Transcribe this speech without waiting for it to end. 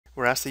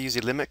We're asked to use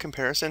a limit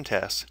comparison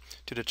test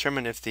to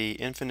determine if the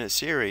infinite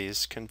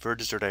series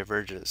converges or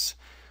diverges.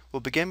 We'll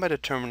begin by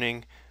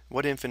determining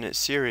what infinite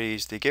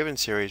series the given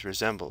series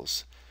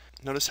resembles.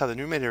 Notice how the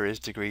numerator is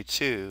degree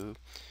 2.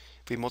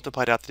 If we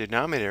multiplied out the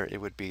denominator, it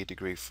would be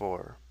degree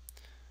 4.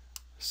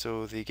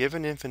 So the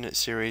given infinite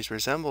series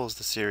resembles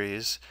the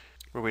series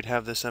where we'd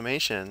have the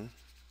summation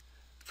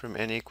from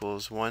n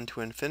equals 1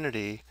 to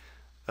infinity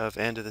of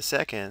n to the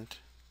second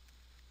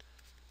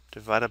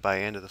divided by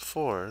n to the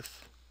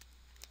fourth.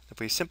 If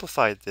we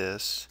simplified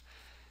this,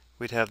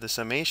 we'd have the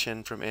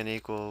summation from n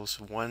equals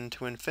 1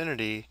 to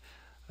infinity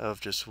of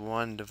just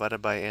 1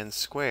 divided by n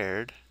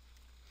squared.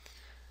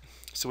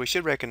 So we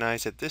should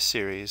recognize that this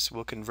series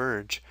will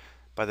converge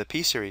by the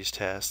p-series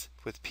test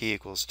with p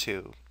equals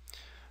 2.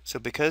 So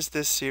because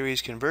this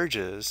series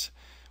converges,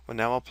 we'll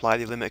now apply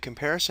the limit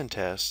comparison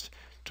test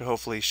to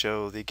hopefully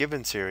show the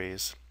given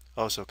series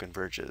also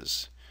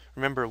converges.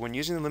 Remember, when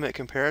using the limit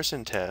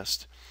comparison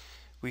test,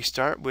 we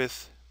start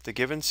with the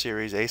given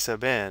series a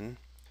sub n,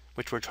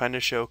 which we're trying to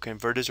show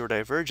converges or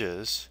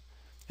diverges,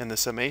 and the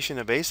summation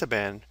of a sub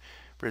n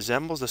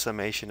resembles the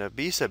summation of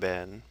b sub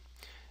n,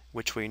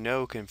 which we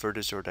know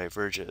converges or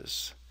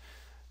diverges.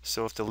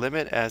 So if the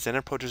limit as n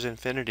approaches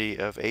infinity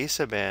of a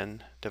sub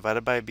n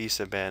divided by b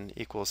sub n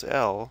equals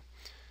L,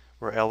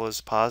 where L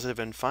is positive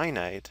and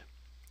finite,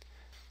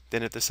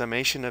 then if the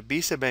summation of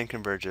b sub n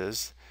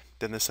converges,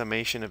 then the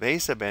summation of a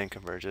sub n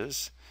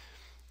converges.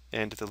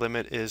 And if the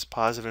limit is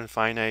positive and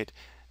finite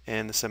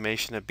and the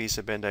summation of b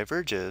sub n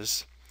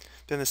diverges,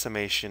 then the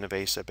summation of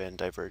a sub n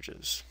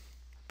diverges.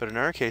 But in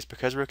our case,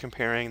 because we're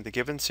comparing the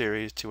given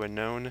series to a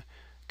known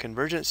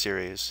convergent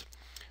series,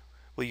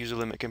 we'll use a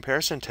limit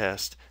comparison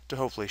test to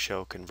hopefully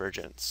show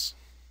convergence.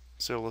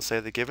 So we'll say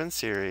the given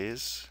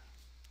series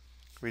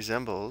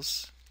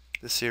resembles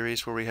the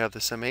series where we have the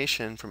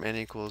summation from n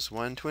equals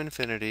 1 to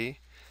infinity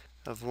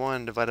of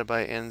 1 divided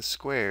by n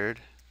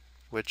squared,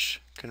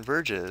 which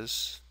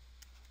converges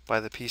by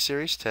the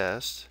p-series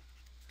test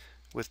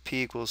with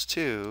p equals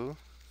 2,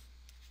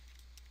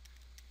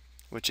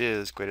 which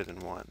is greater than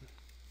 1.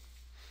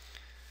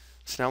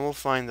 So now we'll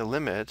find the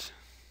limit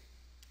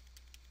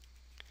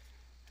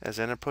as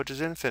n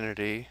approaches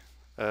infinity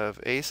of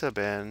a sub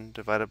n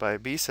divided by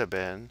b sub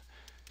n.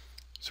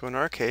 So in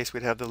our case,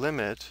 we'd have the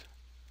limit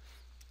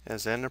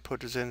as n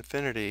approaches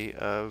infinity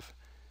of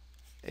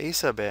a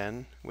sub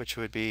n, which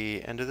would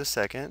be n to the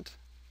second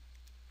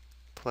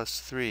plus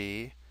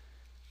 3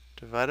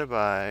 divided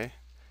by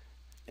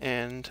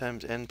n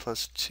times n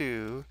plus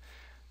 2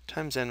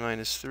 times n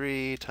minus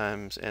 3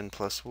 times n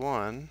plus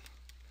 1.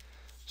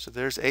 So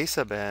there's a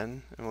sub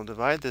n, and we'll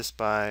divide this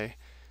by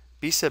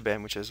b sub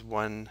n, which is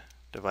 1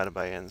 divided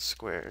by n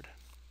squared.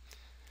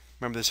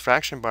 Remember, this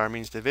fraction bar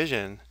means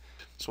division,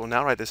 so we'll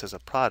now write this as a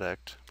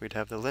product. We'd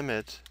have the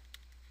limit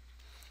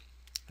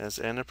as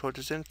n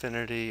approaches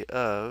infinity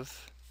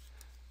of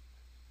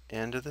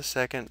n to the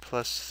second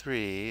plus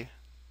 3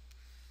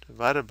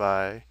 divided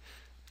by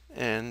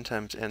n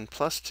times n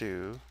plus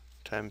 2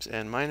 times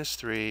n minus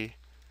 3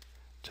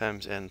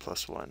 times n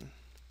plus 1.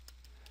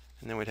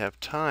 And then we'd have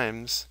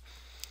times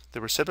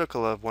the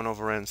reciprocal of 1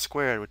 over n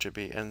squared, which would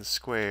be n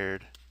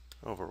squared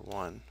over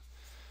 1.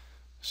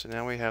 So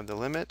now we have the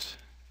limit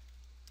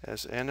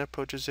as n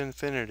approaches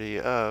infinity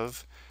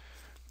of,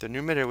 the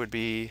numerator would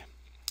be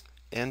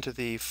n to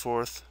the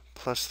fourth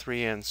plus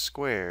 3n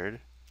squared.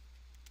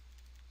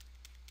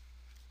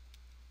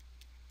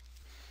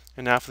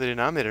 And now for the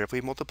denominator, if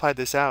we multiply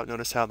this out,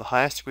 notice how the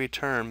highest degree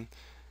term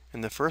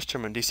in the first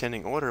term in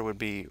descending order would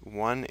be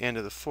 1n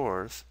to the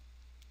fourth.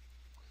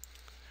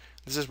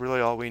 This is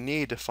really all we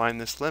need to find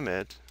this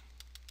limit.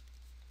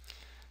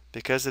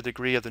 Because the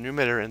degree of the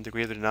numerator and the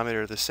degree of the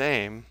denominator are the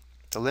same,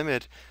 the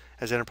limit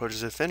as n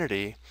approaches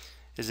infinity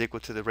is equal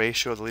to the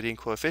ratio of the leading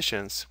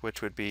coefficients,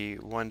 which would be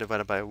 1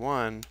 divided by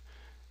 1,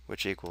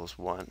 which equals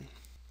 1.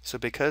 So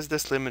because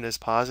this limit is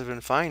positive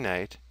and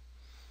finite,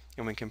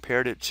 and we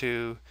compared it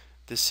to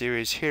this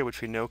series here,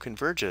 which we know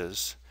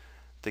converges,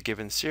 the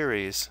given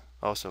series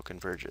also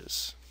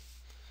converges.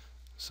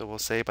 So we'll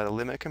say by the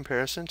limit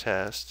comparison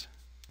test,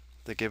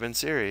 the given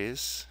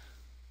series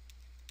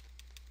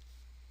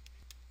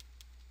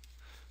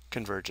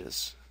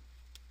converges.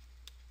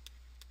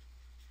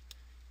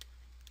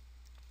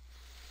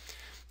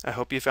 I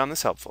hope you found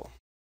this helpful.